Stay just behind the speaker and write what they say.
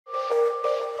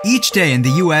Each day in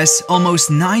the US, almost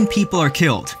 9 people are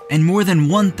killed and more than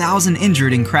 1,000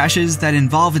 injured in crashes that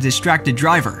involve a distracted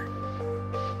driver.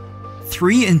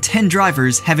 3 in 10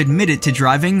 drivers have admitted to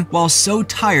driving while so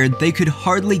tired they could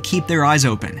hardly keep their eyes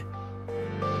open.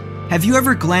 Have you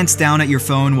ever glanced down at your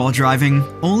phone while driving,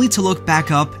 only to look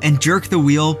back up and jerk the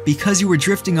wheel because you were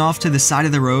drifting off to the side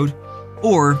of the road?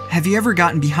 Or have you ever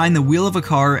gotten behind the wheel of a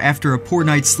car after a poor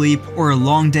night's sleep or a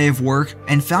long day of work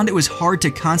and found it was hard to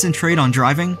concentrate on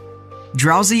driving?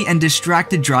 Drowsy and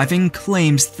distracted driving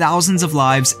claims thousands of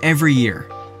lives every year,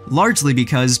 largely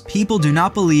because people do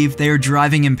not believe they are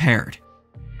driving impaired.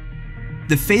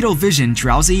 The Fatal Vision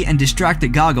Drowsy and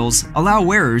Distracted Goggles allow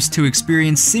wearers to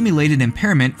experience simulated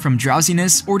impairment from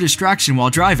drowsiness or distraction while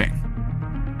driving.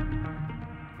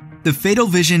 The Fatal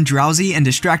Vision Drowsy and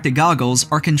Distracted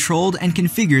Goggles are controlled and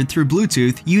configured through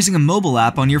Bluetooth using a mobile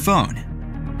app on your phone.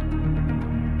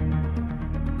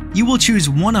 You will choose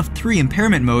one of 3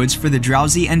 impairment modes for the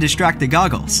Drowsy and Distracted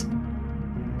Goggles.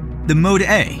 The Mode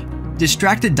A,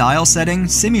 Distracted Dial setting,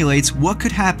 simulates what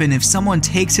could happen if someone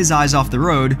takes his eyes off the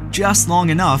road just long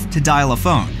enough to dial a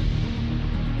phone.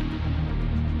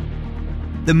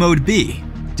 The Mode B,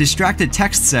 Distracted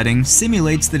Text setting,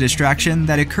 simulates the distraction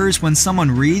that occurs when someone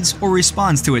reads or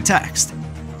responds to a text.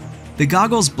 The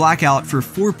goggles black out for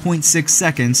 4.6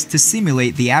 seconds to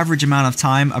simulate the average amount of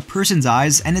time a person's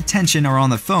eyes and attention are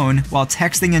on the phone while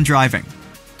texting and driving.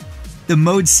 The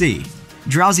Mode C,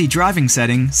 Drowsy Driving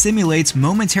setting, simulates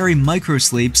momentary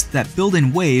microsleeps that build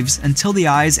in waves until the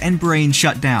eyes and brain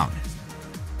shut down.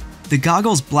 The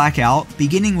goggles black out,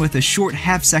 beginning with a short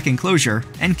half-second closure,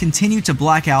 and continue to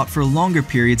black out for longer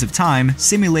periods of time,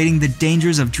 simulating the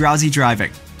dangers of drowsy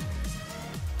driving.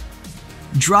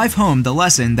 Drive home the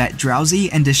lesson that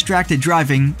drowsy and distracted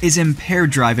driving is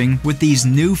impaired driving with these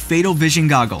new Fatal Vision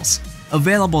goggles.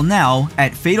 Available now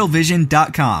at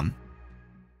fatalvision.com.